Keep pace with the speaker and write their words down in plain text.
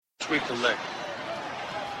sweep the leg.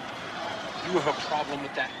 You have a problem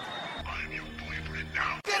with that? I'm your boyfriend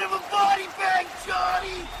now. Get him a body bag,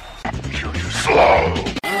 Johnny! Kill you slow!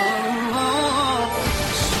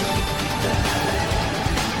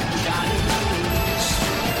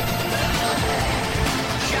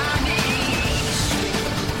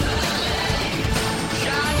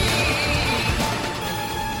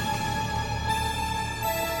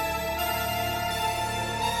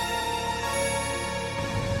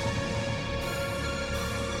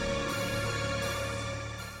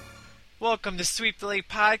 Welcome to Sweep the Lake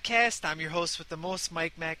Podcast. I'm your host with the most,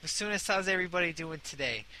 Mike Macnasunas. How's everybody doing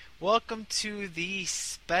today? Welcome to the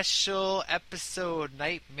special episode,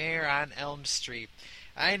 Nightmare on Elm Street.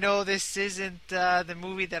 I know this isn't the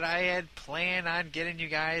movie that I had planned on getting you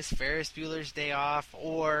guys, Ferris Bueller's Day Off,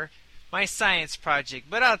 or my science project.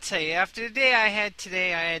 But I'll tell you, after the day I had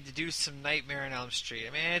today, I had to do some Nightmare on Elm Street.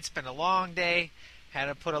 I mean, it's been a long day. Had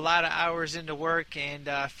to put a lot of hours into work, and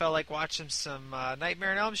felt like watching some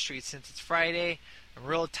Nightmare on Elm Street since it's Friday. I'm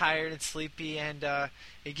real tired and sleepy, and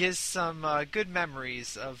it gives some good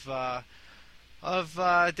memories of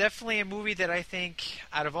definitely a movie that I think,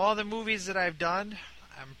 out of all the movies that I've done,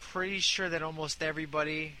 I'm pretty sure that almost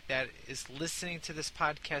everybody that is listening to this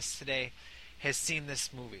podcast today has seen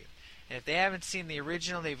this movie. And if they haven't seen the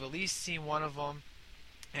original, they've at least seen one of them.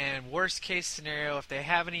 And worst case scenario, if they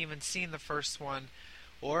haven't even seen the first one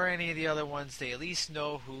or any of the other ones, they at least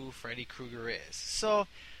know who Freddy Krueger is. So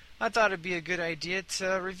I thought it'd be a good idea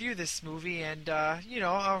to review this movie, and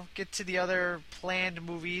I'll get to the other planned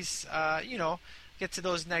movies, get to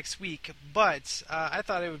those next week. But I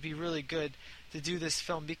thought it would be really good to do this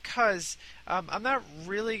film because I'm not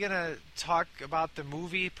really gonna talk about the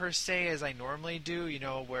movie per se as I normally do,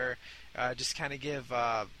 where just kind of give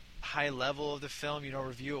high level of the film,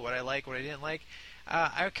 review it, what I like, what I didn't like.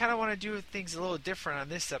 I kind of want to do things a little different on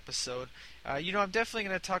this episode. I'm definitely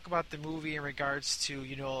going to talk about the movie in regards to,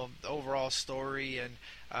 the overall story and,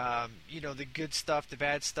 the good stuff, the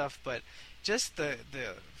bad stuff, but just the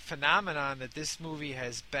phenomenon that this movie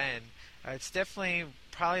has been. It's definitely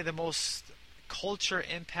probably the most culture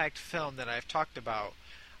impact film that I've talked about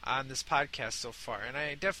on this podcast so far, and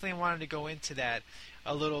I definitely wanted to go into that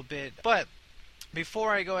a little bit, but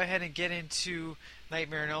before I go ahead and get into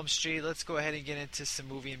Nightmare on Elm Street, let's go ahead and get into some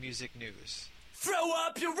movie and music news. Throw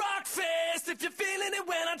up your rock fist if you're feeling it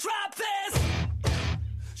when I drop this.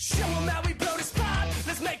 Show 'em how we blow the spot.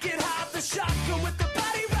 Let's make it hot. The shotgun with the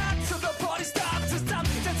body rock till the party stops. It's time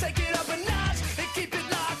to take it up a notch and keep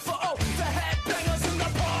it locked for the headbangers in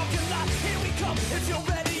the parking lot. Here we come if you're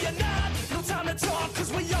ready or not. No time to talk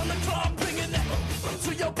 'cause we on the clock. Bringing it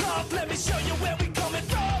to your block. Let me show you where we coming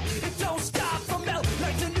from. It don't stop from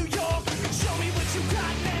LA to New York. Show me what you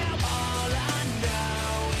got now. All I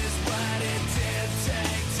know is what it did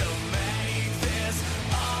take to make this.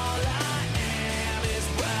 All I am is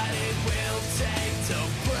what it will take to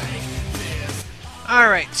break this.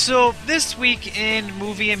 Alright, so this week in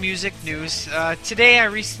movie and music news, today I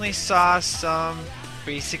recently saw some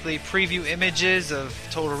basically preview images of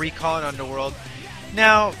Total Recall and Underworld.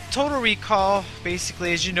 Now, Total Recall,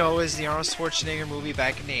 basically, as you know, is the Arnold Schwarzenegger movie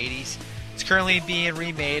back in the 80s. It's currently being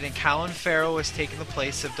remade, and Colin Farrell is taking the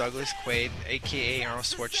place of Douglas Quaid, aka Arnold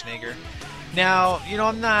Schwarzenegger. Now,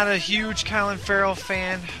 I'm not a huge Colin Farrell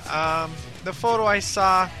fan. The photo I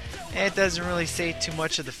saw, it doesn't really say too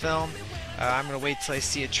much of the film. I'm going to wait till I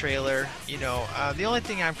see a trailer. The only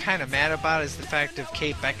thing I'm kind of mad about is the fact of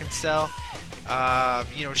Kate Beckinsale.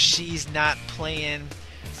 She's not playing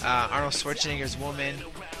Arnold Schwarzenegger's woman.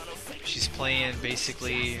 She's playing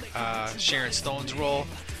basically Sharon Stone's role.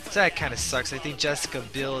 So that kind of sucks. I think Jessica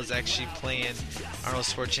Biel is actually playing Arnold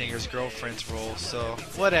Schwarzenegger's girlfriend's role. So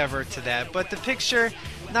whatever to that. But the picture,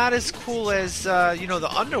 not as cool as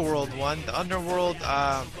the Underworld one. The Underworld,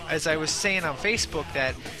 as I was saying on Facebook,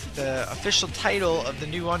 that the official title of the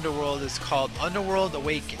new Underworld is called Underworld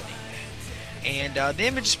Awakening. And the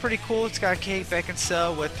image is pretty cool. It's got Kate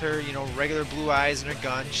Beckinsale with her, regular blue eyes and her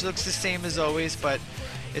gun. She looks the same as always, but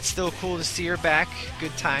it's still cool to see her back.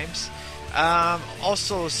 Good times.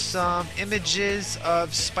 Also, some images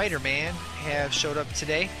of Spider-Man have showed up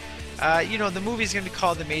today. The movie's going to be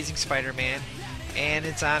called Amazing Spider-Man, and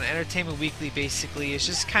it's on Entertainment Weekly, basically. It's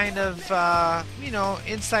just kind of,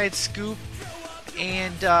 inside scoop,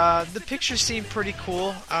 and the pictures seem pretty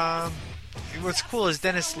cool. What's cool is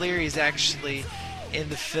Dennis Leary is actually in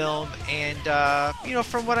the film, and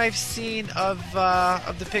from what I've seen of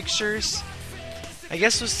the pictures, I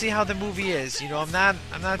guess we'll see how the movie is. I'm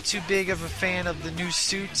not too big of a fan of the new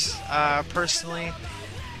suit personally.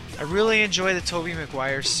 I really enjoy the Tobey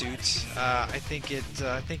Maguire suit. I think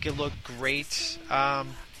it looked great.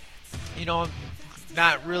 you know,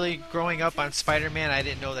 not really growing up on Spider-Man, I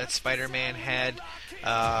didn't know that Spider-Man had.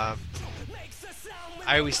 I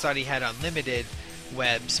always thought he had unlimited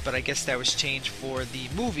webs, but I guess that was changed for the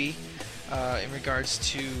movie in regards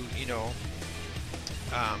to, you know,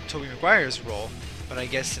 Tobey Maguire's role. But I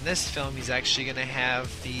guess in this film he's actually going to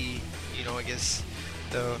have the, you know, I guess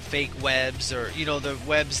the fake webs, or, you know, the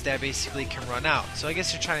webs that basically can run out. So I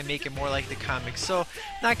guess they're trying to make it more like the comics. So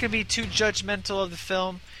not going to be too judgmental of the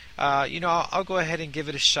film. You know, I'll go ahead and give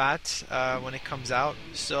it a shot when it comes out.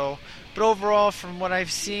 So, but overall, from what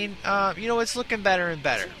I've seen, you know, it's looking better and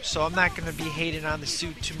better. So I'm not going to be hating on the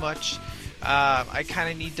suit too much. I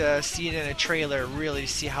kind of need to see it in a trailer, really, to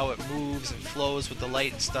see how it moves and flows with the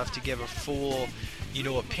light and stuff, to give a full, you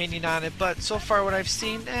know, opinion on it. But so far, what I've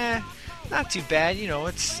seen, not too bad. You know,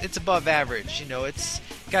 it's above average. You know, it's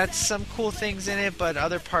got some cool things in it, but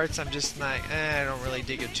other parts I'm just not. I don't really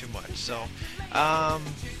dig it too much. So,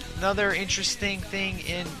 another interesting thing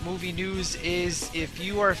in movie news is, if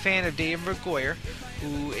you are a fan of David Goyer,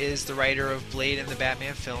 who is the writer of Blade and the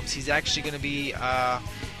Batman films, he's actually going to be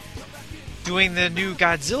doing the new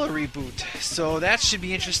Godzilla reboot. So that should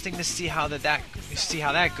be interesting to see how that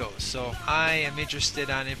goes. So I am interested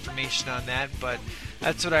on information on that, but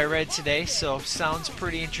that's what I read today. So sounds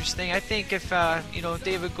pretty interesting. I think if you know,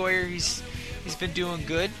 David Goyer, he's been doing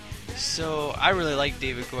good. So I really like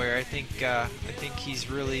David Goyer. I think he's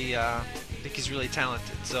really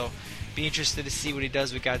talented. So be interested to see what he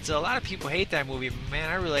does with Godzilla. A lot of people hate that movie. Man,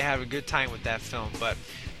 I really have a good time with that film, but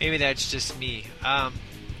maybe that's just me.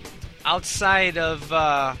 Outside of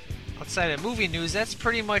movie news, that's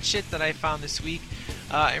pretty much it that I found this week.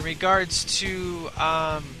 In regards to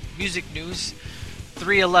music news,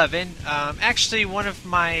 311, actually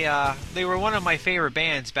they were one of my favorite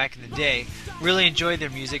bands back in the day. Really enjoyed their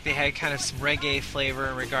music. They had kind of some reggae flavor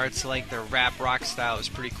in regards to like their rap rock style. It was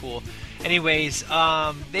pretty cool. Anyways,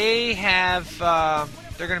 they're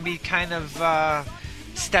going to be kind of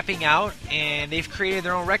stepping out, and they've created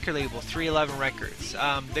their own record label, 311 Records.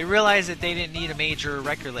 They realized that they didn't need a major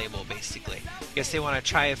record label, basically. I guess they want to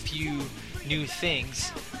try a few new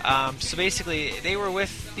things. So basically, they were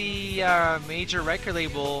with the major record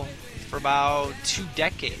label for about 2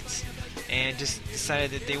 decades, and just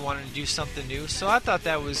decided that they wanted to do something new. So I thought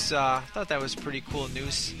that was pretty cool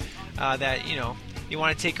news. That, you know, you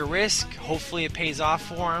want to take a risk. Hopefully, it pays off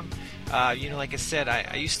for them. You know, like I said,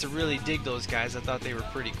 I used to really dig those guys. I thought they were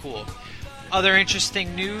pretty cool. Other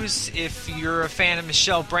interesting news, if you're a fan of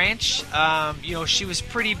Michelle Branch, you know, she was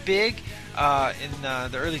pretty big in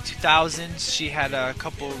the early 2000s. She had a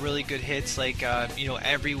couple of really good hits, like, you know,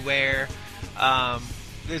 Everywhere.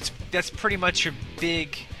 That's pretty much her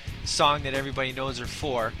big song that everybody knows her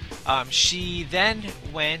for. She then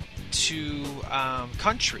went to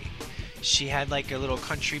country. She had like a little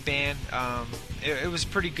country band. It was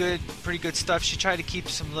pretty good stuff. She tried to keep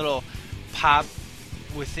some little pop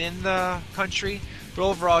within the country, but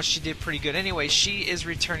overall she did pretty good. Anyway, she is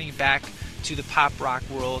returning back to the pop rock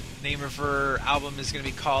world. The name of her album is going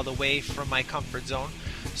to be called Away From My Comfort Zone.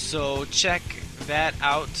 So check that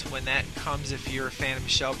out when that comes if you're a fan of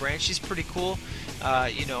Michelle Branch. She's pretty cool.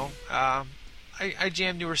 You know, I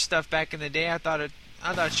jammed to her stuff back in the day. I thought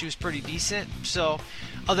she was pretty decent. So,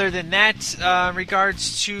 other than that, in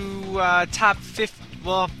regards to top 50,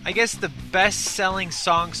 well, I guess the best-selling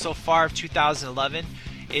song so far of 2011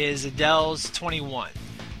 is Adele's 21.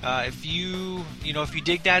 If you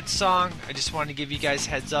dig that song, I just wanted to give you guys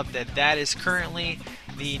heads up that is currently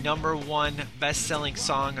the #1 best-selling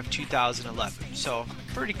song of 2011. So,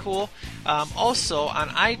 pretty cool. Also on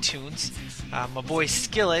iTunes, my boy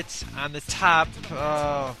Skillet on the top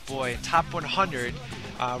 100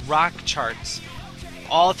 rock charts.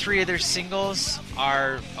 All 3 of their singles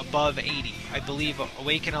are above 80. I believe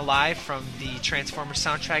Awaken Alive from the Transformers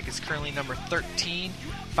soundtrack is currently number 13,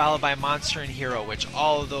 followed by Monster and Hero, which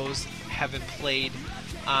all of those have been played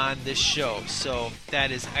on this show. So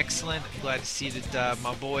that is excellent. I'm glad to see that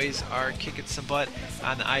my boys are kicking some butt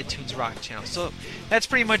on the iTunes Rock channel. So that's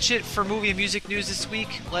pretty much it for movie and music news this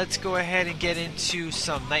week. Let's go ahead and get into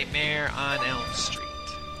some Nightmare on Elm Street.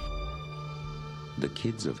 The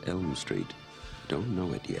kids of Elm Street don't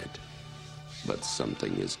know it yet, but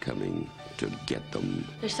something is coming to get them.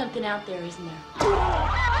 There's something out there, isn't there?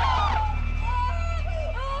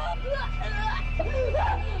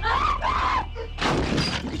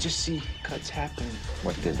 You could just see cuts happening.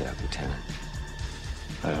 What did that, Lieutenant?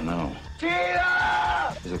 I don't know.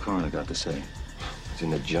 Tina! There's a coroner got to say. He's in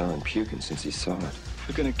the John puking since he saw it.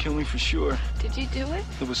 They're gonna kill me for sure. Did you do it?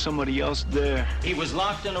 There was somebody else there. He was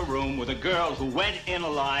locked in a room with a girl who went in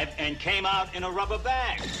alive and came out in a rubber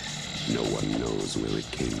bag. No one knows where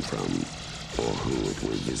it came from or who it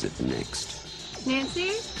will visit next. Nancy?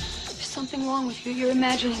 There's something wrong with you. You're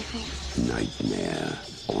imagining things. Nightmare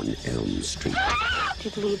on Elm Street. Do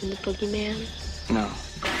you believe in the boogeyman? No.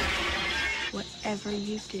 Whatever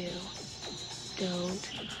you do, don't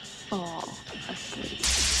fall asleep.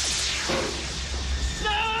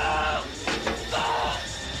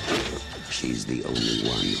 She's the only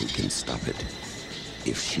one who can stop it.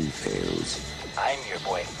 If she fails, I'm your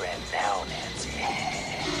boyfriend now, Nancy.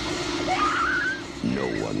 no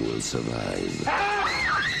one will survive.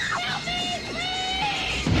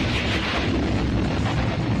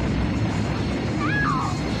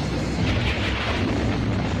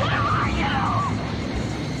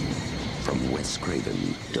 From Wes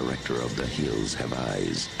Craven, director of The Hills Have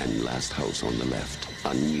Eyes and Last House on the Left,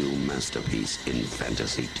 a new masterpiece in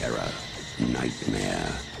fantasy terror,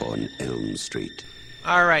 Nightmare on Elm Street.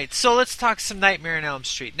 Alright, so let's talk some Nightmare on Elm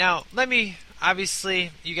Street. Now,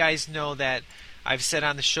 obviously, you guys know that I've said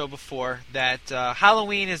on the show before that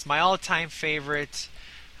Halloween is my all-time favorite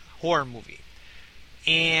horror movie.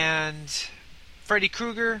 And Freddy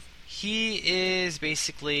Krueger, he is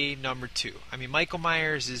basically number 2. I mean, Michael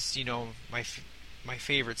Myers is, my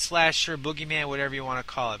favorite slasher, boogeyman, whatever you want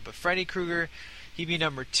to call it. But Freddy Krueger, he'd be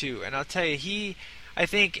number 2. And I'll tell you, I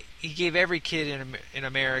think he gave every kid in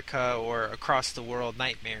America or across the world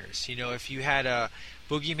nightmares. If you had a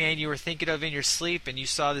boogeyman you were thinking of in your sleep and you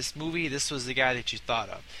saw this movie, this was the guy that you thought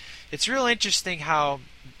of. It's real interesting how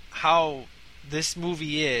this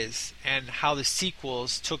movie is and how the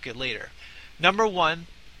sequels took it later. Number 1,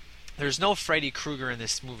 there's no Freddy Krueger in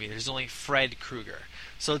this movie. There's only Fred Krueger.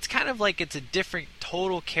 So it's kind of like it's a different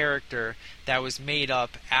total character that was made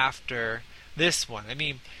up after this one. I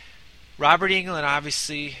mean, Robert Englund,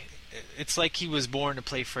 obviously, it's like he was born to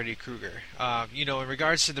play Freddy Krueger. In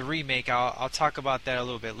regards to the remake, I'll talk about that a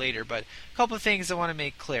little bit later. But a couple of things I want to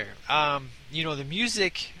make clear. The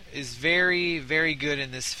music is very, very good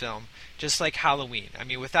in this film, just like Halloween. I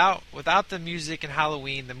mean, without the music in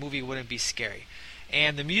Halloween, the movie wouldn't be scary.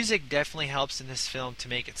 And the music definitely helps in this film to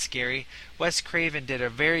make it scary. Wes Craven did a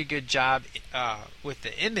very good job with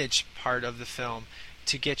the image part of the film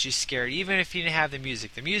to get you scared, even if you didn't have the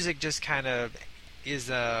music. The music just kind of is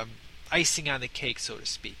icing on the cake, so to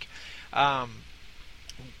speak.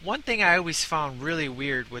 One thing I always found really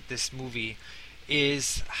weird with this movie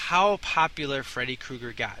is how popular Freddy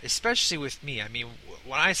Krueger got, especially with me. I mean,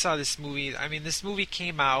 when I saw this movie, this movie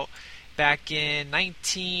came out back in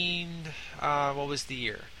what was the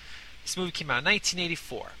year? This movie came out in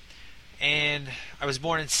 1984, and I was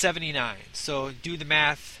born in 79. So do the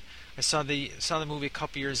math. I saw the movie a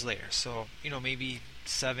couple years later. So maybe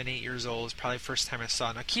 7, 8 years old is probably the first time I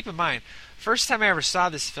saw it. Now keep in mind, first time I ever saw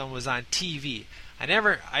this film was on TV. I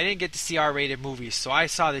didn't get to see R-rated movies, so I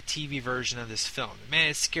saw the TV version of this film. Man,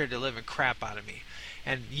 it scared the living crap out of me.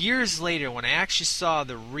 And years later, when I actually saw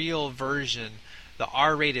the real version, the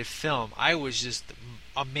R-rated film, I was just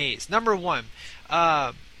amazed. Number 1,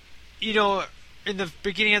 in the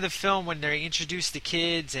beginning of the film when they introduce the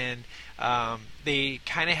kids and they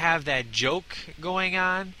kind of have that joke going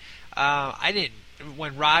on,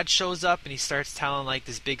 when Rod shows up and he starts telling like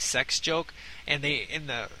this big sex joke, and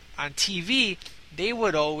on TV they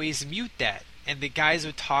would always mute that, and the guys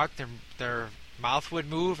would talk, their mouth would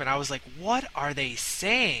move, and I was like, what are they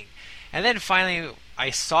saying? And then finally I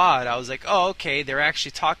saw it. I was like, oh, okay, they're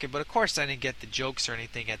actually talking. But of course I didn't get the jokes or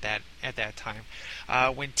anything at that time.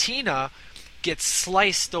 When Tina gets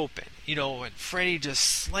sliced open, when Freddy just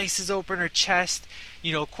slices open her chest,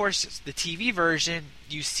 of course the TV version,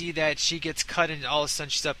 you see that she gets cut and all of a sudden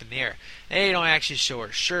she's up in the air. They don't actually show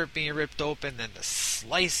her shirt being ripped open, then the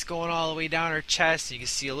slice going all the way down her chest, and you can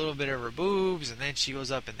see a little bit of her boobs, and then she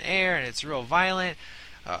goes up in the air and it's real violent.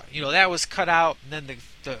 That was cut out. And then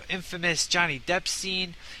the infamous Johnny Depp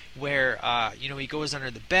scene where he goes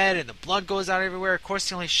under the bed and the blood goes out everywhere. Of course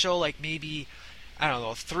they only show like maybe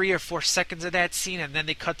 3 or 4 seconds of that scene, and then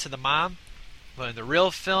they cut to the mom. But in the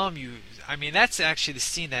real film, that's actually the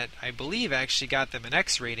scene that I believe actually got them an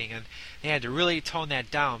X rating, and they had to really tone that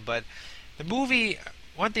down. But the movie,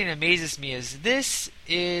 one thing that amazes me is this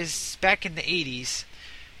is back in the 80s.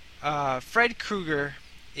 Fred Krueger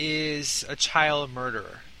is a child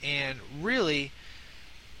murderer, and really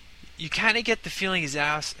you kind of get the feeling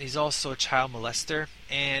he's also a child molester.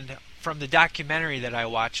 And from the documentary that I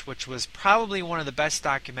watched, which was probably one of the best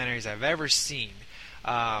documentaries I've ever seen,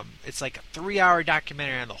 it's like a 3-hour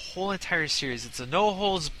documentary on the whole entire series. It's a no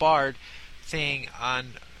holds barred thing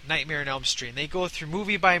on Nightmare on Elm Street, and they go through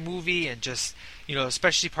movie by movie and just,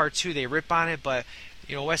 especially part 2, they rip on it. But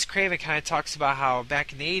Wes Craven kind of talks about how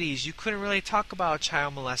back in the 80s you couldn't really talk about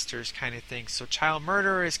child molesters kind of thing. So child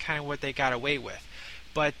murder is kind of what they got away with.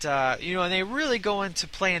 But, and they really go into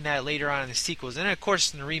playing that later on in the sequels. And, of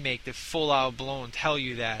course, in the remake, they full-out blown tell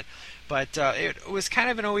you that. But it was kind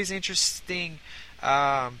of an always interesting,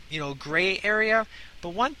 gray area. But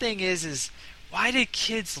one thing is why did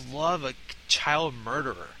kids love a child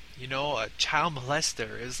murderer? A child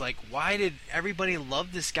molester. Is like, why did everybody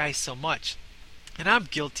love this guy so much? And I'm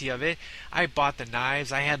guilty of it. I bought the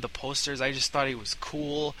knives. I had the posters. I just thought he was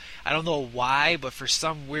cool. I don't know why, but for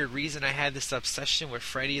some weird reason I had this obsession with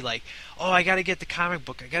Freddy. Like, oh, I got to get the comic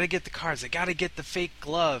book. I got to get the cards. I got to get the fake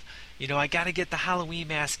glove. I got to get the Halloween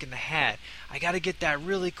mask and the hat. I got to get that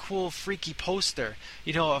really cool, freaky poster,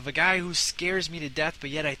 of a guy who scares me to death, but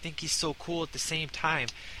yet I think he's so cool at the same time.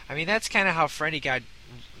 I mean, that's kind of how Freddy got,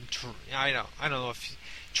 I don't know if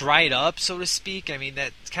dried up, so to speak. I mean,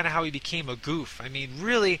 that's kind of how he became a goof. I mean,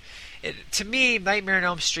 really, to me, Nightmare on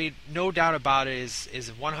Elm Street, no doubt about it, is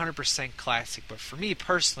 100% classic. But for me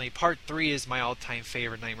personally, Part 3 is my all-time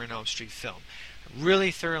favorite Nightmare on Elm Street film. I really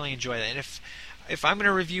thoroughly enjoy that. And if I'm going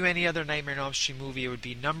to review any other Nightmare on Elm Street movie, it would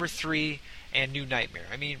be number 3 and New Nightmare.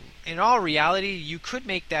 I mean, in all reality, you could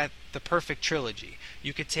make that the perfect trilogy.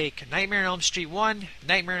 You could take Nightmare on Elm Street 1,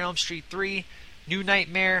 Nightmare on Elm Street 3, New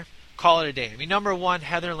Nightmare, call it a day. I mean, number 1,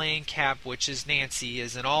 Heather Langenkamp, which is Nancy,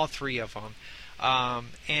 is in all 3 of them.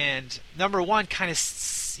 And number 1 kind of,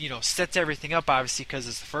 sets everything up, obviously, because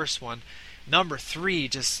it's the first one. Number 3,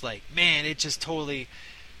 just like, man, it just totally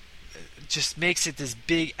just makes it this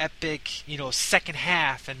big, epic, second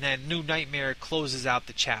half, and then New Nightmare closes out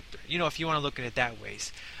the chapter. If you want to look at it that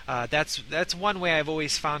ways. That's one way I've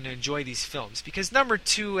always found to enjoy these films. Because number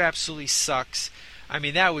 2 absolutely sucks. I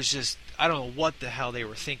mean, that was just, I don't know what the hell they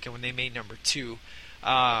were thinking when they made number 2.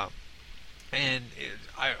 I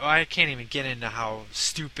can't even get into how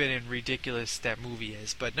stupid and ridiculous that movie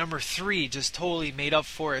is. But number 3 just totally made up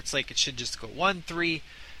for it. It's like it should just go 1, 3.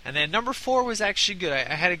 And then number 4 was actually good.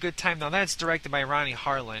 I had a good time. Now, that's directed by Ronnie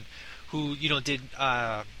Harlan, who, did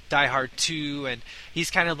Die Hard 2. And he's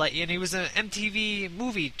kind of like, and he was an MTV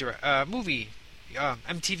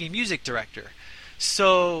MTV music director.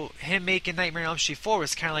 So him making Nightmare on Elm Street 4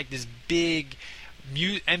 was kind of like this big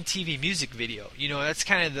MTV music video. That's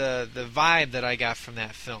kind of the vibe that I got from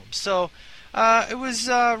that film. So it was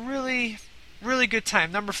really, really good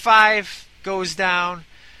time. Number 5 goes down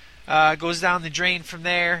the drain from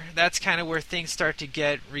there. That's kind of where things start to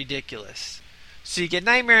get ridiculous. So you get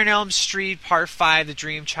Nightmare on Elm Street Part 5, The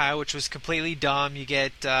Dream Child, which was completely dumb. You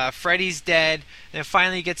get Freddy's Dead. And then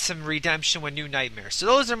finally you get some redemption with New Nightmare. So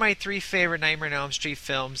those are my 3 favorite Nightmare on Elm Street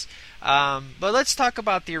films. But let's talk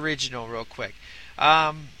about the original real quick.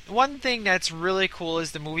 One thing that's really cool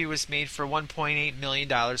is the movie was made for $1.8 million,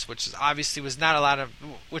 which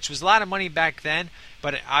was a lot of money back then,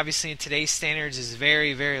 but obviously in today's standards is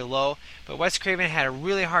very, very low. But Wes Craven had a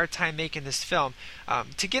really hard time making this film.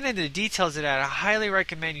 To get into the details of that, I highly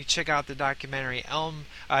recommend you check out the documentary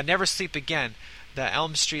Never Sleep Again, The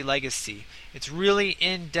Elm Street Legacy. It's really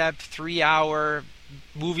in-depth, 3-hour,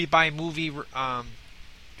 movie-by-movie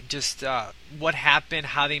just what happened,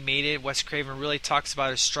 how they made it. Wes Craven really talks about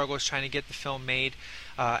his struggles trying to get the film made.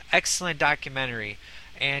 Excellent documentary.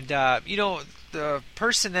 And, the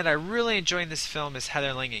person that I really enjoy in this film is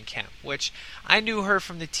Heather Langenkamp, which I knew her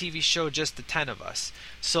from the TV show Just the 10 of Us.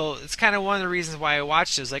 So it's kind of one of the reasons why I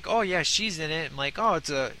watched it. It was like, oh, yeah, she's in it. I'm like, oh, it's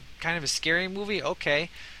a kind of a scary movie? Okay.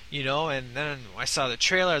 And then I saw the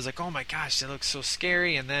trailer. I was like, oh, my gosh, that looks so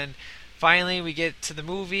scary. And then finally we get to the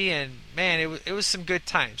movie, and man, it was some good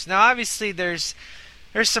times. Now, obviously, there's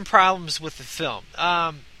some problems with the film.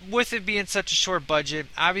 With it being such a short budget,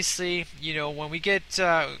 obviously, when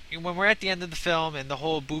we're at the end of the film and the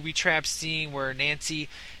whole booby trap scene where Nancy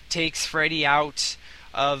takes Freddy out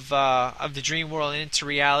of the dream world and into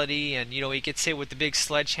reality, and he gets hit with the big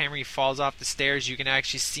sledgehammer, he falls off the stairs. You can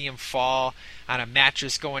actually see him fall on a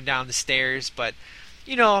mattress going down the stairs, but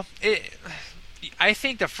I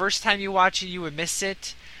think the first time you watch it, you would miss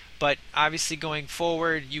it, but obviously going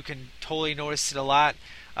forward, you can totally notice it a lot.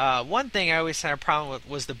 One thing I always had a problem with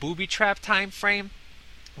was the booby trap time frame,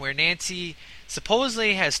 where Nancy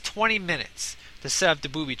supposedly has 20 minutes to set up the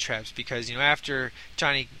booby traps, because after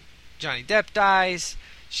Johnny Depp dies,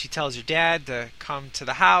 she tells her dad to come to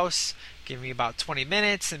the house, give me about 20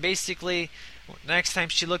 minutes, and basically next time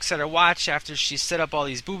she looks at her watch after she set up all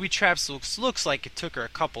these booby traps, looks like it took her a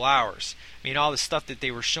couple hours. I mean, all the stuff that they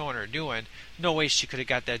were showing her doing, no way she could have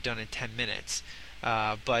got that done in 10 minutes.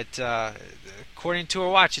 But according to her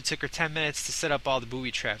watch, it took her 10 minutes to set up all the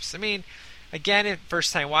booby traps. I mean, Again,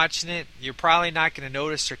 first time watching it, you're probably not going to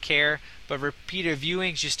notice or care, but repeated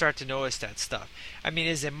viewings, you start to notice that stuff. I mean,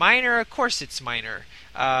 is it minor? Of course it's minor.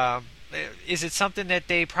 Is it something that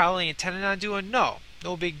they probably intended on doing? No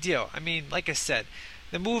big deal. I mean, like I said,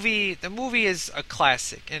 the movie is a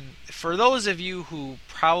classic, and for those of you who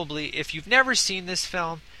probably, if you've never seen this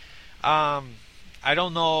film, I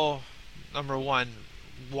don't know, number one,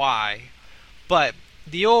 why, but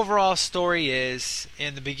the overall story is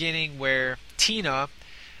in the beginning where Tina,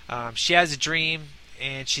 she has a dream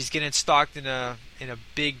and she's getting stalked in a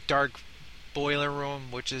big dark boiler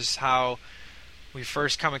room, which is how we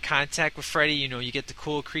first come in contact with Freddy. You get the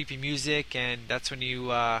cool creepy music, and that's when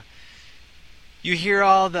you hear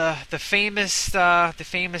all the famous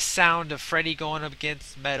sound of Freddy going up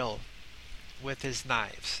against metal with his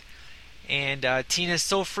knives. And Tina's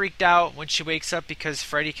so freaked out when she wakes up because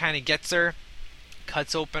Freddy kind of gets her,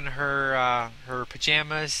 cuts open her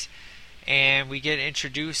pajamas, and we get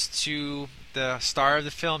introduced to the star of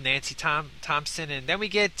the film, Nancy Thompson, and then we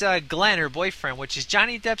get Glenn, her boyfriend, which is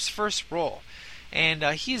Johnny Depp's first role, and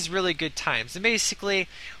he's really good times. And basically,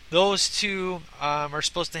 those two are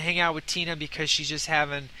supposed to hang out with Tina because she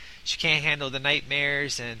can't handle the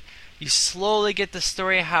nightmares, and you slowly get the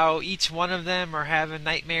story how each one of them are having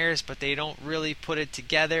nightmares, but they don't really put it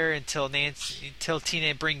together until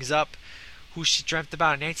Tina brings up who she dreamt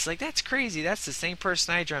about, and Nancy's like, "That's crazy. That's the same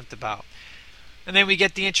person I dreamt about." And then we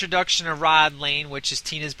get the introduction of Rod Lane, which is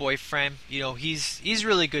Tina's boyfriend. He's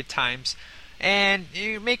really good times. And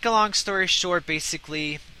you make a long story short,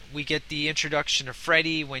 basically, we get the introduction of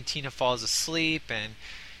Freddy when Tina falls asleep, and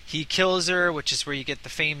he kills her, which is where you get the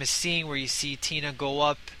famous scene where you see Tina go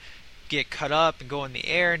up, get cut up, and go in the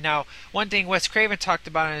air. Now, one thing Wes Craven talked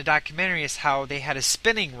about in the documentary is how they had a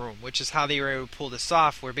spinning room, which is how they were able to pull this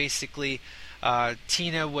off, where basically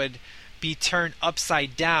Tina would be turned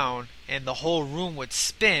upside down and the whole room would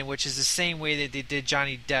spin, which is the same way that they did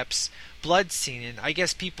Johnny Depp's blood scene. And I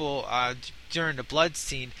guess people during the blood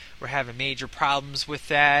scene were having major problems with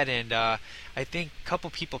that, and I think a couple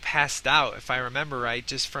people passed out, if I remember right,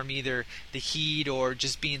 just from either the heat or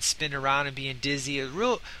just being spun around and being dizzy.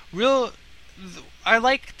 I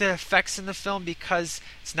like the effects in the film because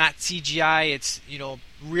it's not CGI, it's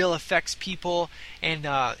real effects people, and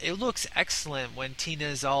it looks excellent when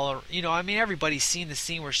Tina's all, everybody's seen the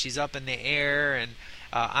scene where she's up in the air and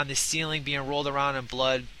on the ceiling being rolled around in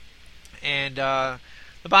blood. And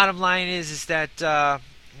the bottom line is that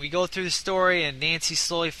we go through the story, and Nancy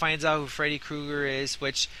slowly finds out who Freddy Krueger is,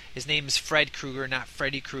 which his name is Fred Krueger, not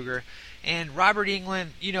Freddy Krueger. And Robert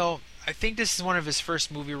Englund, I think this is one of his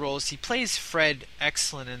first movie roles. He plays Fred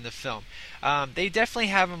excellent in the film. They definitely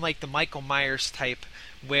have him like the Michael Myers type,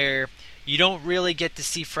 where you don't really get to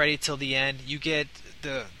see Freddy till the end. You get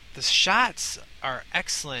the shots are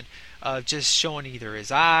excellent, just showing either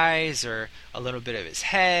his eyes or a little bit of his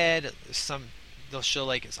head. They'll show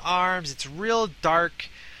like his arms. It's real dark.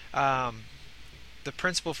 The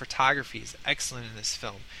principal photography is excellent in this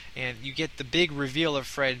film, and you get the big reveal of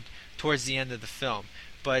Fred towards the end of the film.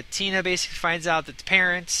 But Tina basically finds out that the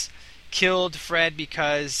parents killed Fred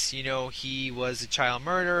because, he was a child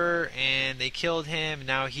murderer, and they killed him, and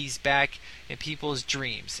now he's back in people's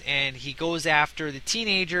dreams. And he goes after the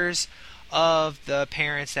teenagers of the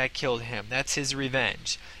parents that killed him. That's his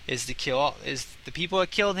revenge, is the people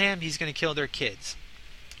that killed him, he's going to kill their kids.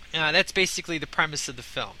 That's basically the premise of the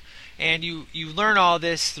film. And you learn all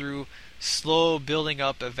this through slow building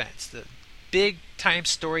up events. The big time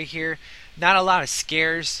story here. Not a lot of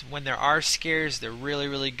scares. When there are scares, they're really,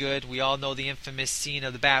 really good. We all know the infamous scene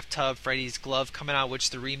of the bathtub, Freddy's glove coming out, which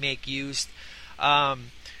the remake used. Now,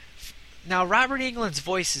 Robert Englund's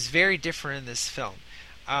voice is very different in this film.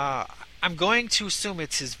 I'm going to assume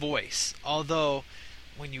it's his voice, although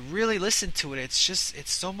when you really listen to it, it's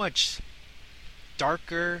so much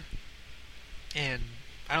darker, and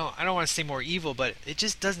I don't want to say more evil, but it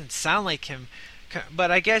just doesn't sound like him.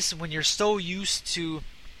 But I guess when you're so used to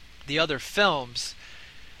the other films,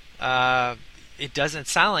 it doesn't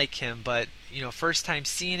sound like him. But first time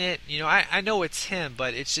seeing it, I know it's him,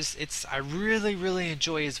 but I really, really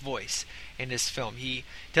enjoy his voice in this film. He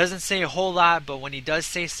doesn't say a whole lot, but when he does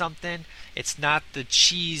say something, it's not the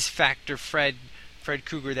cheese factor Fred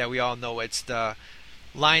Krueger that we all know. It's the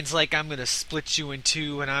lines like, "I'm gonna split you in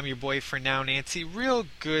two, and I'm your boyfriend now, Nancy." Real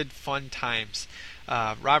good, fun times.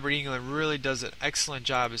 Robert Englund really does an excellent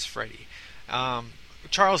job as Freddy.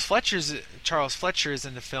 Charles Fletcher is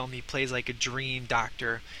in the film. He plays like a dream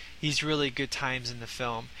doctor. He's really good times in the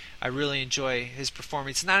film. I really enjoy his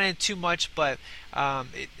performance. Not in too much, but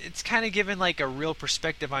it's kind of given like a real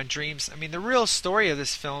perspective on dreams. I mean, the real story of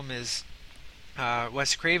this film is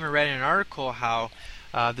Wes Craven read in an article how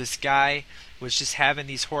this guy was just having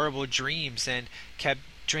these horrible dreams and kept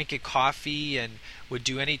drinking coffee and would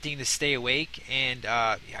do anything to stay awake. And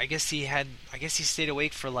I guess he stayed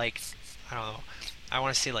awake for like, I don't know, I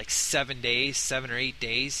want to say like 7 or 8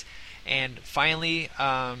 days. And finally,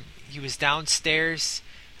 he was downstairs.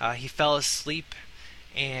 He fell asleep,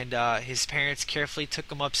 and his parents carefully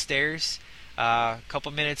took him upstairs. A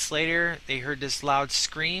couple minutes later, they heard this loud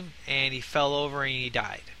scream, and he fell over and he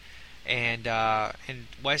died. And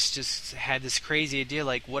Wes just had this crazy idea,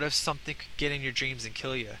 like, what if something could get in your dreams and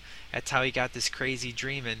kill you? That's how he got this crazy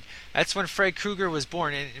dream, and that's when Fred Krueger was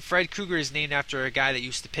born. And Fred Krueger is named after a guy that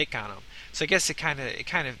used to pick on him. So I guess it kind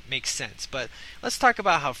of makes sense. But let's talk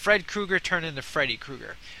about how Fred Krueger turned into Freddy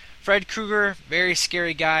Krueger. Fred Krueger, very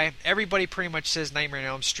scary guy. Everybody pretty much says Nightmare on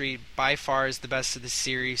Elm Street by far is the best of the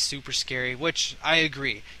series, super scary, which I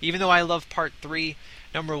agree. Even though I love Part 3,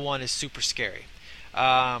 number 1 is super scary.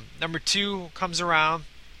 Number 2 comes around,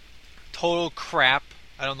 total crap.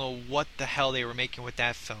 I don't know what the hell they were making with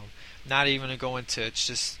that film. Not even going to go into it. It's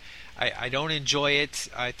just, I don't enjoy it.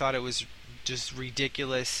 I thought it was just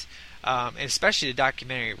ridiculous. And especially the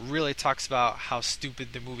documentary really talks about how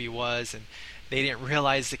stupid the movie was, and they didn't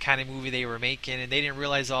realize the kind of movie they were making, and they didn't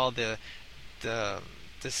realize all the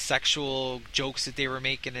sexual jokes that they were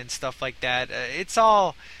making and stuff like that. It's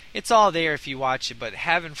all there if you watch it. But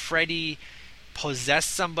having Freddy possess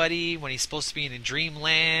somebody when he's supposed to be in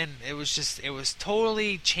dreamland, it was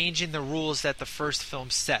totally changing the rules that the first film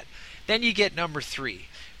set. Then you get number 3,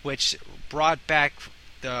 which brought back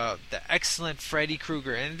the excellent Freddy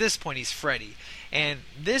Krueger, and at this point he's Freddy. And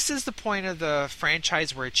this is the point of the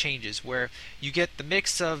franchise where it changes, where you get the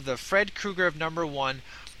mix of the Fred Krueger of number 1,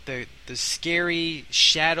 the scary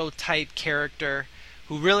shadow type character,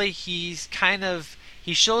 who really he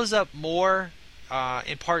shows up more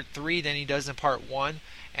in Part 3 than he does in Part 1,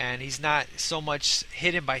 and he's not so much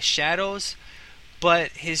hidden by shadows,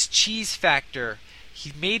 but his cheese factor,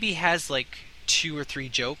 he maybe has like 2 or 3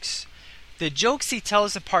 jokes. The jokes he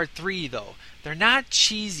tells in Part 3, though, they're not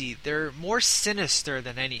cheesy. They're more sinister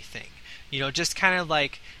than anything. You know, just kind of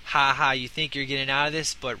like, ha, you think you're getting out of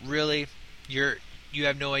this, but really, you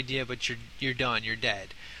have no idea, but you're done. You're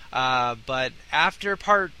dead. But after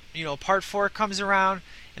Part 4 comes around,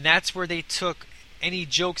 and that's where they took any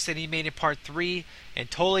jokes that he made in Part 3 and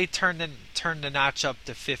totally turned the notch up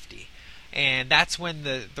to 50. And that's when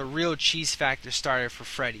the real cheese factor started for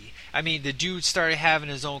Freddy. I mean, the dude started having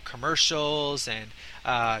his own commercials, and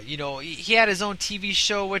he had his own TV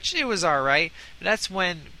show, which it was alright. But that's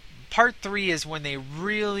when Part 3 is when they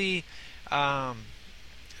really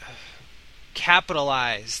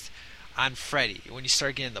capitalized on Freddy. When you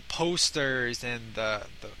start getting the posters and the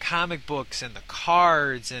comic books and the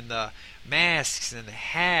cards and the masks and the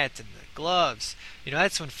hats and the gloves,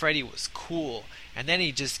 that's when Freddy was cool. And then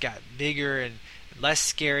he just got bigger and less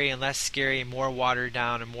scary and less scary, and more watered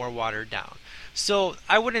down and more watered down. So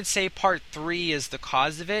I wouldn't say Part 3 is the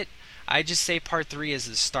cause of it. I just say Part 3 is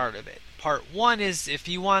the start of it. Part 1 is if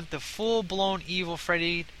you want the full-blown evil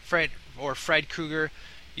Fred Krueger,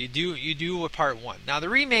 you do with Part 1. Now the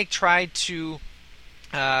remake tried to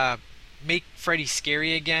make Freddy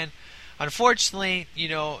scary again. Unfortunately,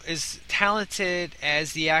 as talented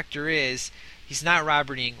as the actor is, he's not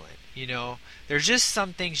Robert Englund. There's just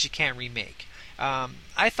some things you can't remake.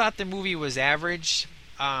 I thought the movie was average.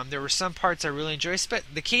 There were some parts I really enjoyed.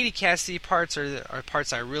 The Katie Cassidy parts are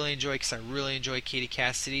parts I really enjoy, because I really enjoy Katie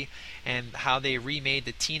Cassidy, and how they remade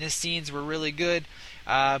the Tina scenes were really good.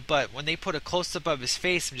 But when they put a close-up of his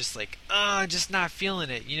face, I'm just like, just not feeling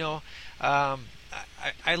it.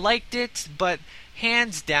 I liked it, but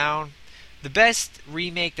hands down, the best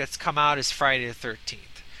remake that's come out is Friday the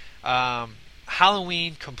 13th.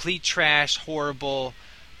 Halloween, complete trash, horrible,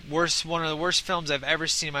 one of the worst films I've ever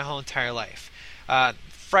seen in my whole entire life.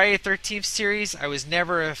 Friday the 13th series, I was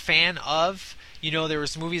never a fan of. There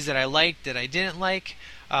was movies that I liked that I didn't like.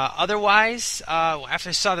 Otherwise, after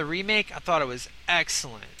I saw the remake, I thought it was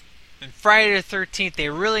excellent. And Friday the 13th, they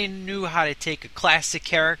really knew how to take a classic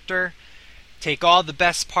character, take all the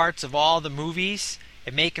best parts of all the movies,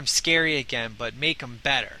 and make him scary again, but make him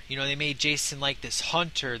better. They made Jason like this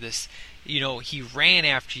hunter, he ran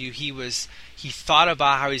after you. He thought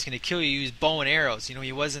about how he was going to kill you. He used bow and arrows.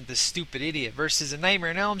 He wasn't this stupid idiot. Versus a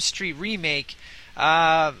Nightmare on Elm Street remake,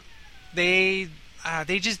 they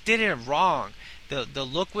just did it wrong. The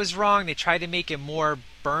look was wrong. They tried to make it more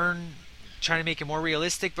trying to make it more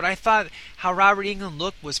realistic. But I thought how Robert Englund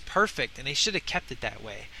looked was perfect, and they should have kept it that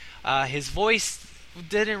way. His voice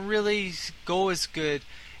didn't really go as good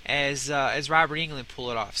as Robert Englund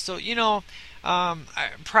pulled it off. So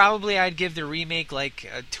I'd give the remake like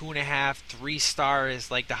a 2.5, 3 star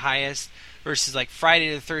is like the highest, versus like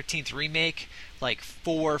Friday the 13th remake like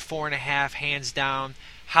 4, 4.5 hands down.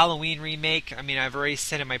 Halloween remake, I mean, I've already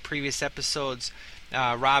said in my previous episodes,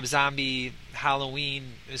 Rob Zombie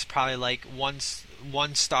Halloween is probably like one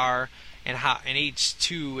star, and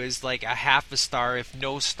H2 is like a half a star, if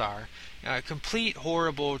no star. Complete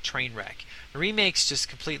horrible train wreck. The remakes just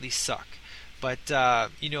completely suck. But the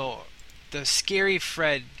scary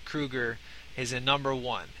Fred Krueger is a number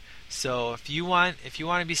 1. So if you want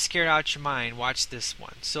to be scared out your mind, watch this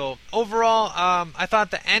one. So overall, I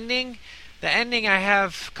thought the ending I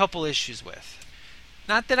have a couple issues with.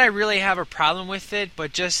 Not that I really have a problem with it,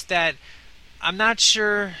 but just that I'm not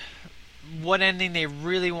sure what ending they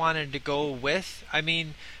really wanted to go with. I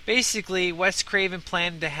mean, basically, Wes Craven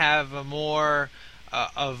planned to have a more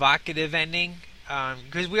evocative ending,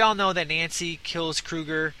 because we all know that Nancy kills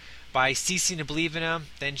Krueger by ceasing to believe in him.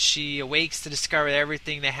 Then she awakes to discover that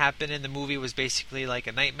everything that happened in the movie was basically like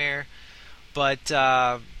a nightmare. But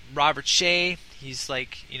Robert Shea, he's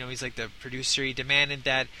like the producer. He demanded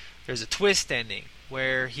that there's a twist ending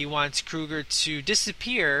where he wants Krueger to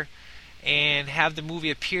disappear and have the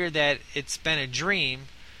movie appear that it's been a dream,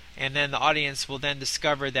 and then the audience will then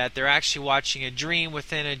discover that they're actually watching a dream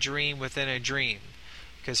within a dream within a dream,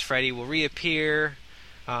 because Freddy will reappear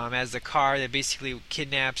as the car that basically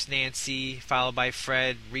kidnaps Nancy, followed by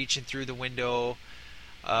Fred reaching through the window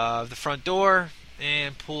of the front door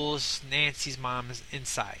and pulls Nancy's mom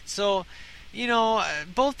inside. So,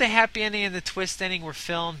 both the happy ending and the twist ending were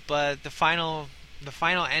filmed, but the final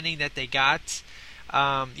ending that they got,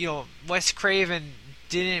 Wes Craven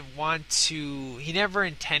didn't want to. He never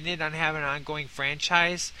intended on having an ongoing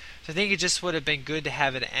franchise, so I think it just would have been good to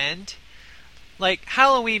have it end. Like,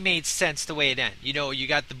 Halloween made sense the way it ended. You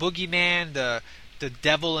got the boogeyman, the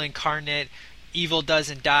devil incarnate, evil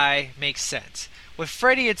doesn't die, makes sense. With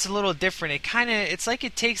Freddy, it's a little different. It's like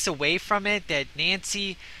it takes away from it that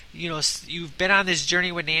Nancy, you've been on this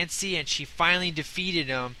journey with Nancy and she finally defeated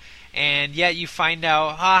him, and yet you find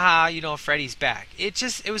out, Freddy's back. It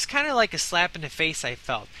was kind of like a slap in the face, I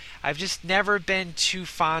felt. I've just never been too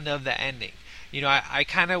fond of the ending. I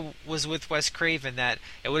kind of was with Wes Craven that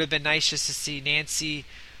it would have been nice just to see Nancy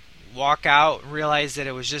walk out and realize that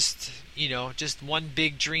it was just one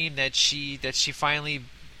big dream that she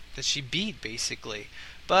beat, basically.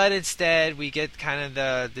 But instead, we get kind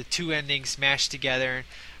of the two endings mashed together.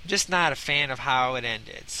 I'm just not a fan of how it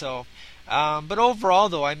ended. So, but overall,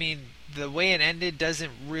 though, I mean, the way it ended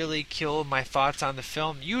doesn't really kill my thoughts on the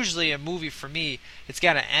film. Usually a movie, for me, it's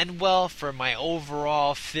got to end well for my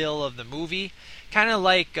overall feel of the movie. Kind of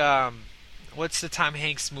like, what's the Tom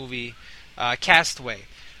Hanks movie? Castaway.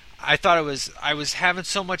 I was having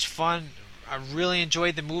so much fun. I really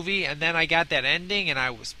enjoyed the movie, and then I got that ending, and I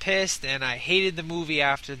was pissed, and I hated the movie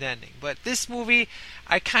after the ending. But this movie,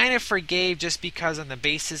 I kind of forgave just because on the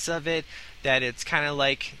basis of it, that it's kind of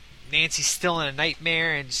like Nancy's still in a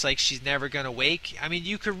nightmare and just like she's never going to wake. I mean,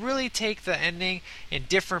 you could really take the ending in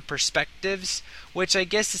different perspectives, which I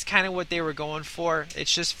guess is kind of what they were going for.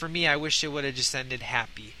 It's just, for me, I wish it would have just ended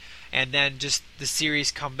happy, and then just the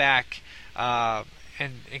series come back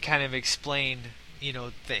and kind of explain,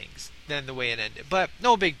 things than the way it ended. But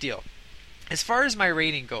no big deal. As far as my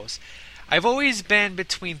rating goes, I've always been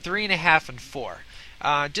between 3.5 and 4.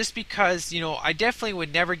 Just because, I definitely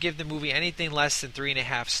would never give the movie anything less than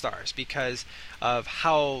 3.5 stars because of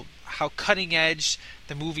how cutting edge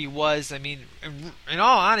the movie was. I mean, in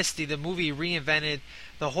all honesty, the movie reinvented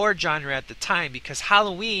the horror genre at the time, because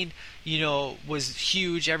Halloween, was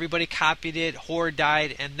huge. Everybody copied it. Horror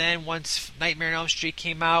died. And then once Nightmare on Elm Street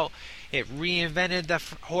came out, it reinvented the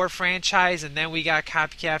horror franchise, and then we got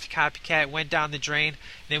copycat after copycat, went down the drain,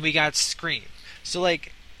 and then we got Scream. So,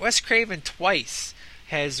 like, Wes Craven twice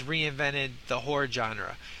has reinvented the horror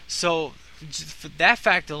genre. So, for that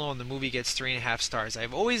fact alone, the movie gets 3.5 stars.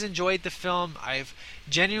 I've always enjoyed the film. I've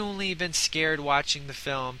genuinely been scared watching the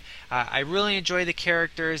film. I really enjoy the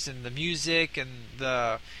characters and the music and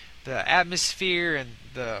the atmosphere and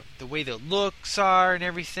the way the looks are and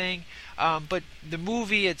everything. But the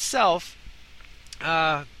movie itself,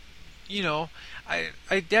 I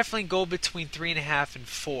definitely go between 3.5 and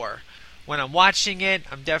 4. When I'm watching it,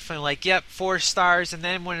 I'm definitely like, yep, 4 stars. And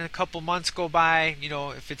then when a couple months go by,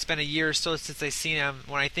 if it's been a year or so since I've seen him,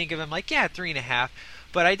 when I think of him, like, yeah, 3.5.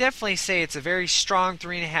 But I definitely say it's a very strong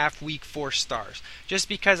 3.5, weak 4 stars. Just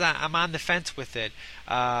because I'm on the fence with it.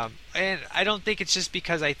 And I don't think it's just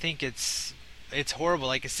because I think it's it's horrible.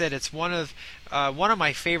 Like I said, it's one of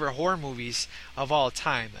my favorite horror movies of all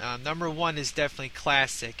time. Number one is definitely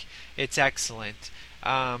classic. It's excellent.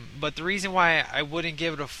 But the reason why I wouldn't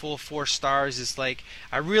give it a full 4 stars is like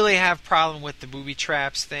I really have problem with the booby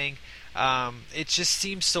traps thing. It just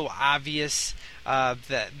seems so obvious.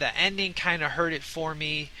 The ending kind of hurt it for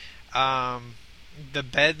me. The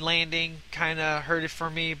bed landing kind of hurt it for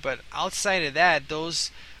me. But outside of that, those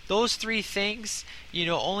 3 things,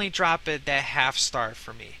 only drop it that half star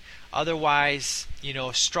for me. Otherwise,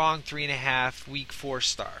 strong 3.5, weak 4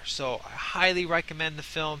 star. So I highly recommend the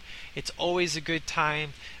film. It's always a good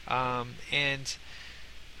time, and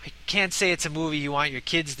I can't say it's a movie you want your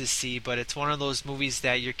kids to see, but it's one of those movies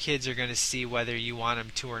that your kids are going to see whether you want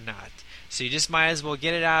them to or not. So you just might as well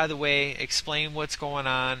get it out of the way, explain what's going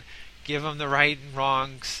on, give them the right and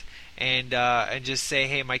wrongs, and just say,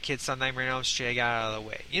 hey, my kids saw Nightmare on Elm Street, I got it out of the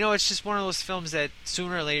way. It's just one of those films that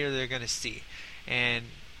sooner or later they're going to see. And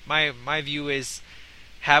my view is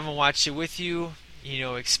have them watch it with you,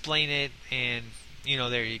 explain it, and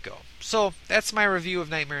there you go. So that's my review of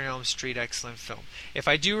Nightmare on Elm Street. Excellent film. If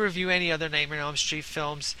I do review any other Nightmare on Elm Street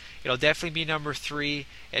films, it'll definitely be number 3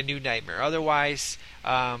 and New Nightmare. Otherwise,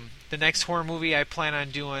 the next horror movie I plan on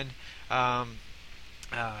doing,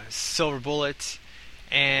 Silver Bullet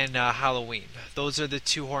and Halloween. Those are the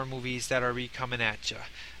 2 horror movies that are coming at you.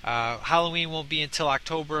 Halloween won't be until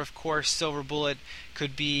October, of course. Silver Bullet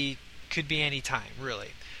could be any time, really.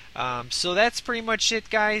 So that's pretty much it,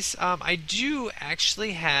 guys. I do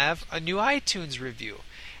actually have a new iTunes review.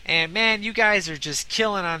 And man, you guys are just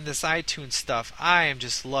killing on this iTunes stuff. I am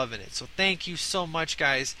just loving it. So thank you so much,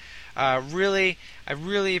 guys. I really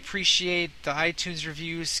appreciate the iTunes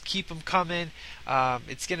reviews. Keep them coming.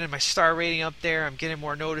 It's getting my star rating up there. I'm getting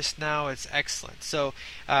more noticed now. It's excellent. So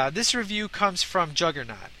this review comes from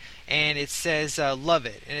Juggernaut. And it says, love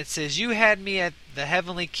it. And it says, you had me at The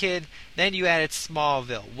Heavenly Kid, then you added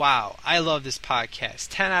Smallville. Wow, I love this podcast.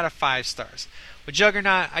 10 out of 5 stars. Well,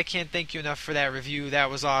 Juggernaut, I can't thank you enough for that review. That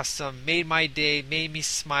was awesome. Made my day, made me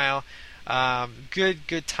smile.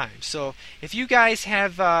 Good time. So if you guys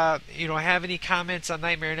have have any comments on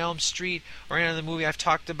Nightmare on Elm Street or any other movie I've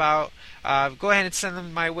talked about, go ahead and send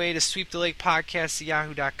them my way to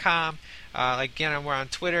sweepthelakepodcast@yahoo.com. Again, we're on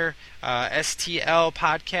Twitter, STL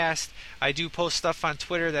Podcast. I do post stuff on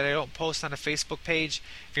Twitter that I don't post on a Facebook page.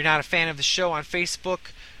 If you're not a fan of the show on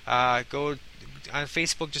Facebook, go on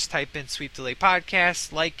Facebook, just type in Sweep the Lake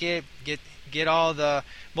Podcast, like it, get all the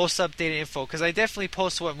most updated info, because I definitely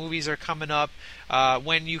post what movies are coming up,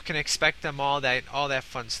 when you can expect them, all that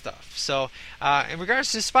fun stuff. So in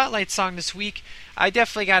regards to the Spotlight song this week, I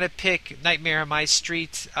definitely got to pick Nightmare on My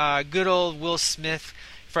Street. Good old Will Smith,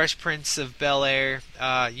 Fresh Prince of Bel-Air,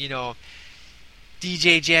 DJ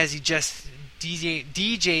Jazzy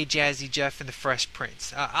Jeff and the Fresh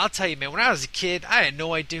Prince. I'll tell you, man, when I was a kid, I had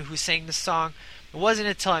no idea who sang the song. It wasn't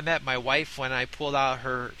until I met my wife when I pulled out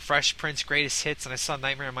her Fresh Prince Greatest Hits and I saw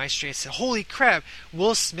Nightmare on My Street. I said, holy crap,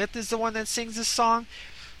 Will Smith is the one that sings this song?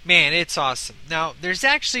 Man, it's awesome. Now, there's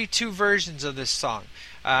actually 2 versions of this song.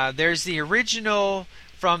 There's the original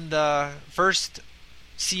from the first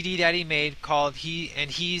CD that he made called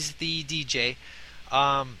He's the DJ.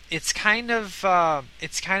 It's kind of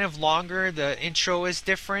longer. The intro is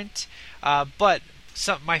different, but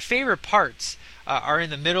my favorite parts are in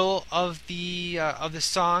the middle of the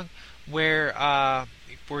song, where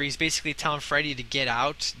he's basically telling Freddy to get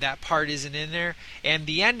out. That part isn't in there, and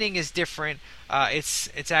the ending is different.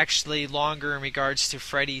 It's actually longer in regards to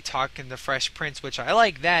Freddy talking to Fresh Prince, which I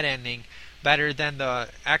like that ending better than the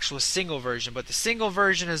actual single version. But the single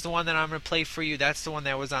version is the one that I'm going to play for you. That's the one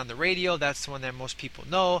that was on the radio. That's the one that most people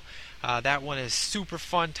know. That one is super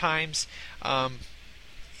fun times.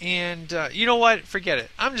 And you know what? Forget it.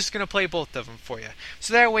 I'm just going to play both of them for you.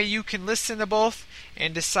 So that way you can listen to both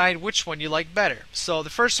and decide which one you like better. So the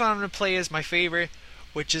first one I'm going to play is my favorite,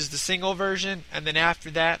 which is the single version. And then after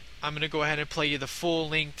that, I'm going to go ahead and play you the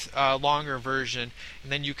full-length, longer version.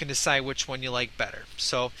 And then you can decide which one you like better.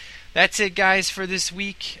 So that's it, guys, for this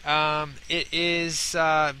week. It is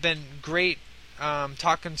been great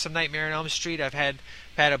talking some Nightmare on Elm Street. I've had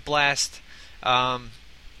a blast.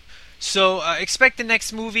 So expect the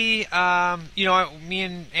next movie. Me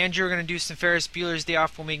and Andrew are going to do some Ferris Bueller's Day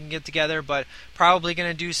Off when we can get together, but probably going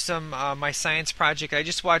to do some my science project. I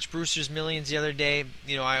just watched Brewster's Millions the other day.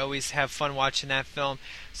 I always have fun watching that film.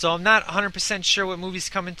 So I'm not 100% sure what movie's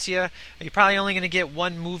coming to you. You're probably only going to get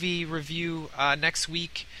one movie review next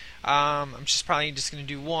week. I'm probably just going to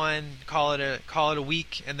do one, call it a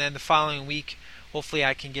week, and then the following week, hopefully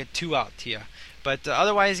I can get 2 out to you. But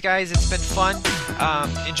otherwise, guys, it's been fun.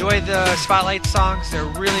 Enjoy the Spotlight songs. They're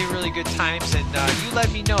really, really good times. And you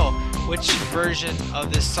let me know which version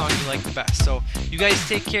of this song you like the best. So you guys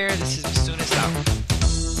take care. This is Bassoonist out.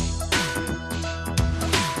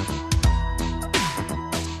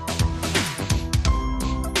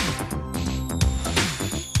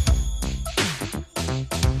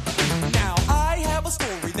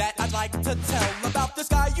 To tell about this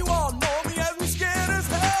guy, you all know me as me scared as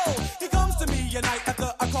hell. He comes to me at night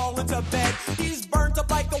after I call into bed. He's burnt up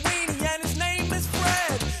like a weenie and his name is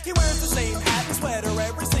Fred. He wears the same hat and sweater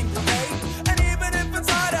every single day, and even if it's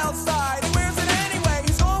hot outside, he wears it anyway.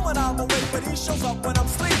 He's gone when I'm awake, but he shows up when I'm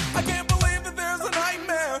asleep. I can't believe that there's a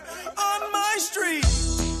nightmare on my street.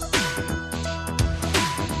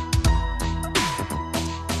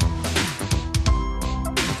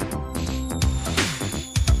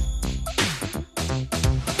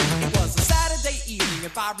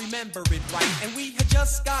 If I remember it right, and we had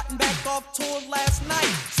just gotten back off tour last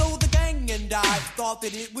night. So the gang and I thought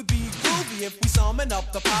that it would be groovy if we summon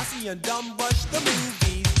up the posse and dumb rush the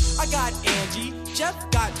movies. I got Angie, Jeff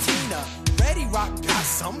got Tina, Reddy Rock got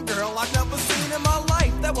some girl I've never seen in my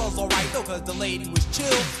life. That was alright though, cause the lady was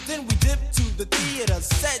chill. Then we dipped to the theater,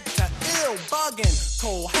 set to ill, bugging,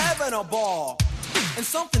 Cole having a ball. And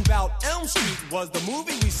something about Elm Street was the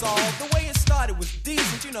movie we saw. The way it started was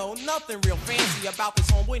decent, you know, nothing real fancy about this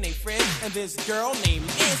homeboy named Fred and this girl named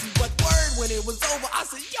Nancy. But word, when it was over, I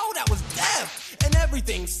said, yo, that was death. And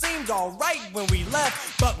everything seemed alright when we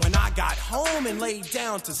left. But when I got home and laid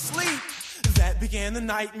down to sleep, that began the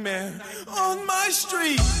nightmare on my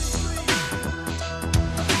street.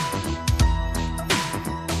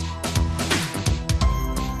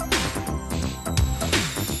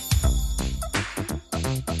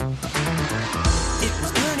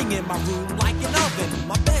 In my room like an oven,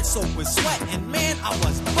 my bed soaked with sweat, and man, I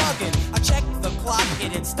was bugging. I checked the clock,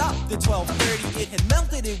 it had stopped at 12:30. It had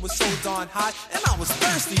melted, it was so darn hot, and I was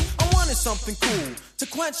thirsty. I wanted something cool to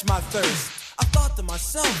quench my thirst. I thought to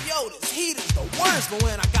myself, yo, this heat is the worst. But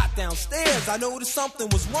when I got downstairs, I noticed something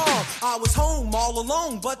was wrong. I was home all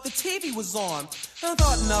alone, but the TV was on. I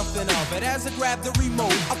thought nothing of it as I grabbed the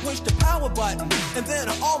remote. I pushed the power button, and then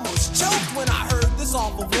I almost choked when I heard this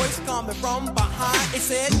awful voice coming from behind. It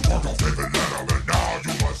said, "You broke a favorite letter, and now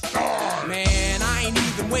you must die." Man, I ain't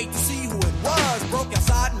even wait to see who it was. Broke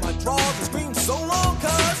outside in my drawers and screamed so long,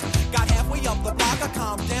 cuz got halfway up the block, I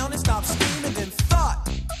calmed down and stopped screaming, then thought,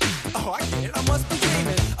 oh, I get it, I must be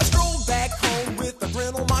dreaming. I strolled back home with a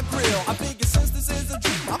grin on my grill. I figured since this is a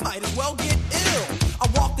dream, I might as well get ill. I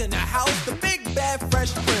walked in the house, the big bad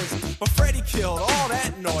fresh prince, but Freddy killed all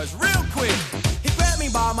that noise real quick. He grabbed me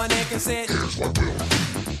by my neck and said, "Here's what we'll do.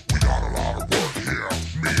 We got a lot of work here,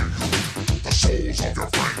 me and you. The souls of your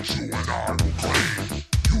friends, you and I will claim.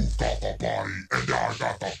 You've got the body, and I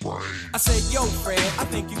got the brain." I said, yo, Fred, I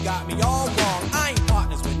think you got me all wrong. I ain't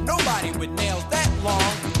partners with nobody with nails that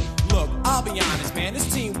long. Look, I'll be honest, man, this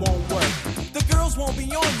team won't work. The girls won't be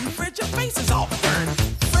on you, Fred, your face is all burned.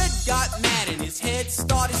 Fred got mad and his head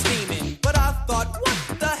started steaming, but I thought,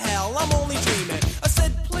 what the hell, I'm only dreaming. I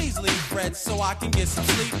said, please leave, Fred, so I can get some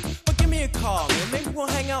sleep. But give me a call, and maybe we'll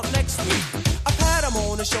hang out next week. I pat him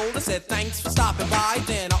on the shoulder, said thanks for stopping by.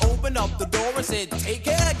 Then I opened up the door and said, take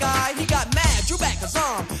care, guy. He got mad, drew back his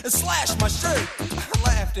arm, and slashed my shirt. I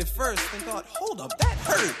laughed at first and thought, hold up, that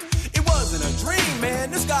hurt. It wasn't a dream,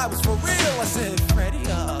 man, this guy was for real. I said, Freddy,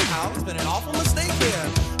 Hal, it's been an awful mistake here.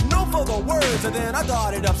 No further words, and then I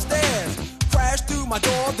darted upstairs. Crashed through my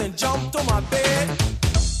door, then jumped on my bed.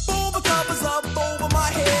 Pulled the covers up over my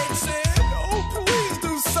head, said, oh, please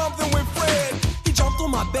do something with Fred. He jumped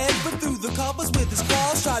on my bed, ripped through the covers with his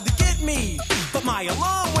claws, tried to get me. But my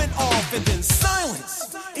alarm went off, and then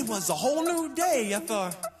silence. It was a whole new day. I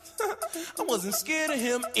thought, I wasn't scared of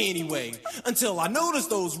him anyway, until I noticed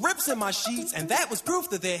those rips in my sheets, and that was proof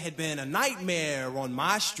that there had been a nightmare on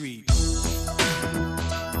my street.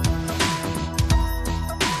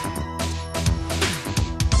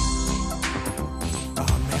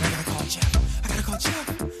 Oh man, I gotta call Jeff.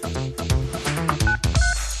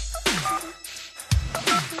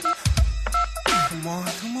 Come on.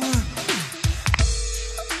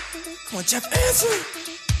 Come on, Jeff, answer.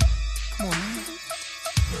 Come on, man.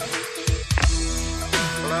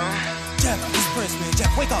 Jeff, it's Prince, man.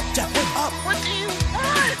 Jeff, wake up. Jeff, wake up. What do you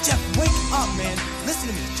want? Jeff, wake up, man. Listen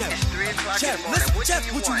to me, Jeff. It's 3 o'clock Jeff, in the morning. listen, What Jeff, do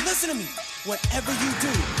you would you want? listen to me? Whatever you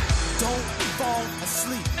do, don't fall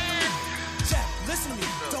asleep. Jeff, listen to me.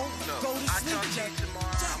 Don't go to I'll sleep, talk to Jeff. you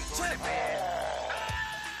tomorrow. Jeff, I'm going to Jeff. bed.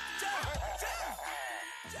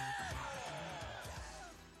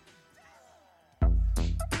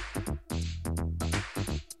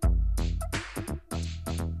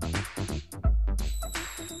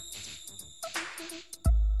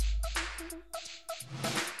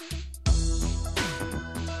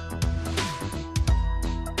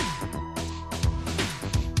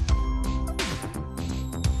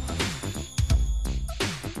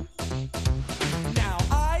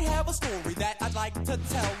 like to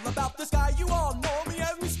tell about this guy. You all know me,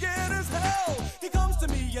 has me scared as hell. He comes to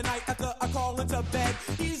me at night after I crawl into bed.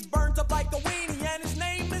 He's burnt up like a weenie and his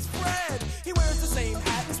name is Fred. He wears the same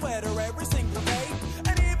hat and sweater every single day.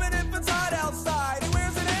 And even if it's hot outside, he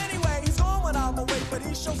wears it anyway. He's gone when I'm awake, but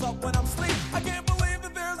he shows up when I'm asleep. I can't believe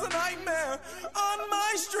that there's a nightmare on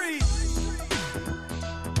my street.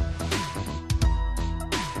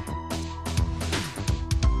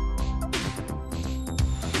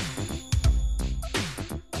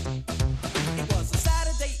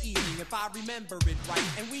 If I remember it right,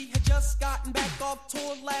 and we had just gotten back off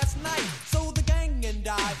tour last night. So the gang and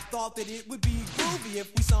I thought that it would be groovy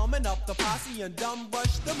if we summon up the posse and dumb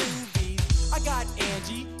rush the movies. I got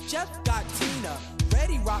Angie, Jeff got Tina,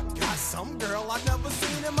 Reddy Rock got some girl I've never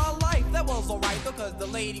seen in my life. That was alright though, cause the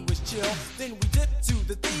lady was chill. Then we dipped to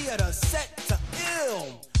the theater set to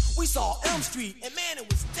ill. We saw Elm Street, and man,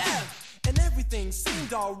 it was death. And everything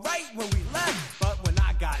seemed alright when we left. But when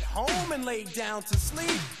I got home and laid down to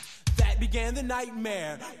sleep, that began the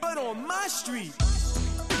nightmare, but on my street.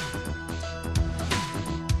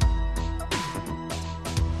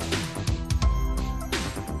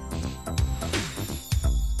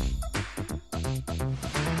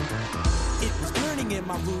 It was burning in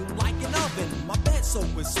my room like an oven. My bed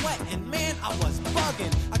soaked with sweat, and man, I was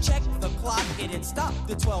bugging. I checked the clock, it had stopped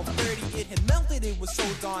at 12:30. It had melted, it was so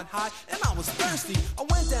darn hot, and I was thirsty. I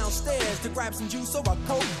went downstairs to grab some juice or a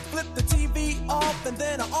Coke, flipped the TV off, and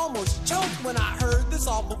then I almost choked when I heard this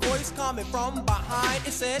awful voice coming from behind.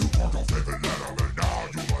 It said,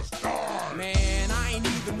 man, I ain't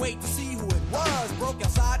even wait to see who it was. Broke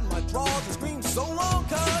outside in my drawers and screamed so long,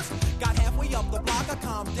 cuz got halfway up the block, I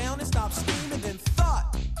calmed down and stopped screaming, then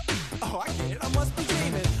thought, oh, I get it, I must be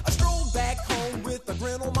dreaming. I strolled back home with a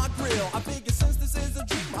grin on my grill. I figured since this is a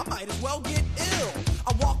dream, I might as well get ill.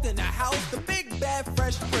 I walked in the house, the big bad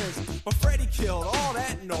fresh prince, but Freddy killed all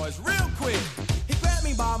that noise real quick. He grabbed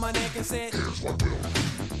me by my neck and said, here's what we'll do.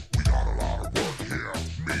 We got a lot of work here,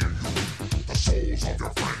 me and you. The souls of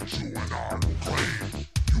your friends, you and I will claim.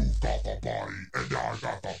 You've got the body and I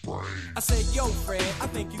got the brain. I said, yo, Fred, I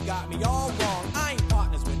think you got me all wrong. I ain't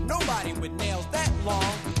partners with nobody with nails that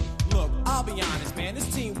long. Look, I'll be honest, man, this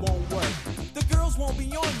team won't work. The girls won't be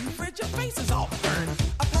on you, Fred, your face is all burned.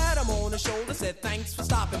 I pat him on the shoulder, said thanks for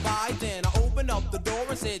stopping by. Then I opened up the door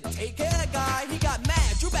and said, take care, guy. He got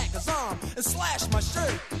mad, drew back his arm, and slashed my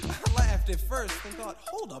shirt. I laughed at first and thought,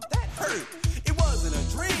 hold up, that hurt. It wasn't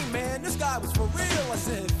a dream, man, this guy was for real. I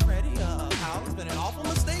said, Freddy, Hal, it's been an awful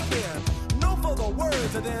mistake here. No further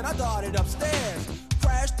words, and then I darted upstairs.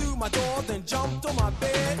 Crashed through my door, then jumped on my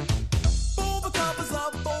bed. Pulled the covers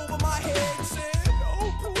up over my head, said,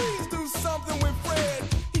 oh, please do something with Fred.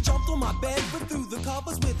 He jumped on my bed, ripped through the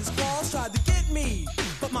covers with his claws, tried to get me.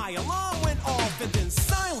 But my alarm went off, and then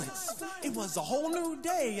silence. It was a whole new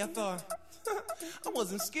day. I thought, I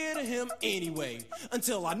wasn't scared of him anyway,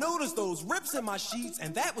 until I noticed those rips in my sheets,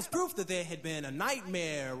 and that was proof that there had been a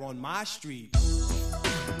nightmare on my street.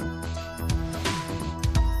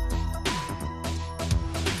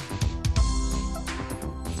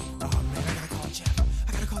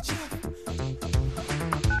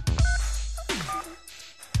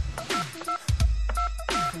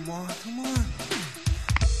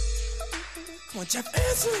 Come on, Jeff,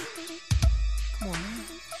 answer! Come on, man.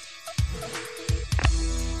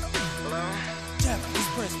 Hello? Jeff, this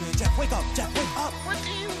Prince, man. Jeff, wake up. Jeff, wake up. What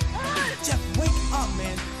do you want? Jeff, wake up,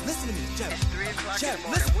 man. Listen to me, Jeff. It's 3 o'clock Jeff, in the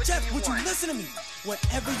morning. listen, What Jeff, do you would you want? listen to me?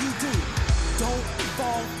 Whatever you do, don't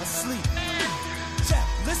fall asleep. Jeff,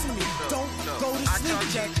 listen to me. Don't go to I'll sleep, talk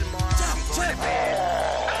to Jeff. you tomorrow. Jeff, I'm going Jeff. to bed.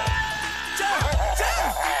 Jeff,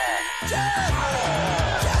 Jeff, Jeff,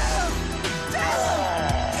 Jeff,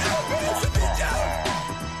 Jeff, answer me, Jeff.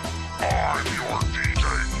 I'm your DJ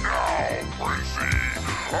now, Princey.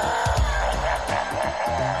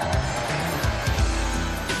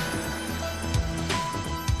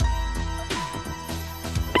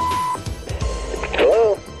 Hello?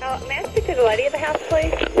 May I speak to the lady of the house,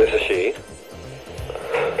 please? This is she.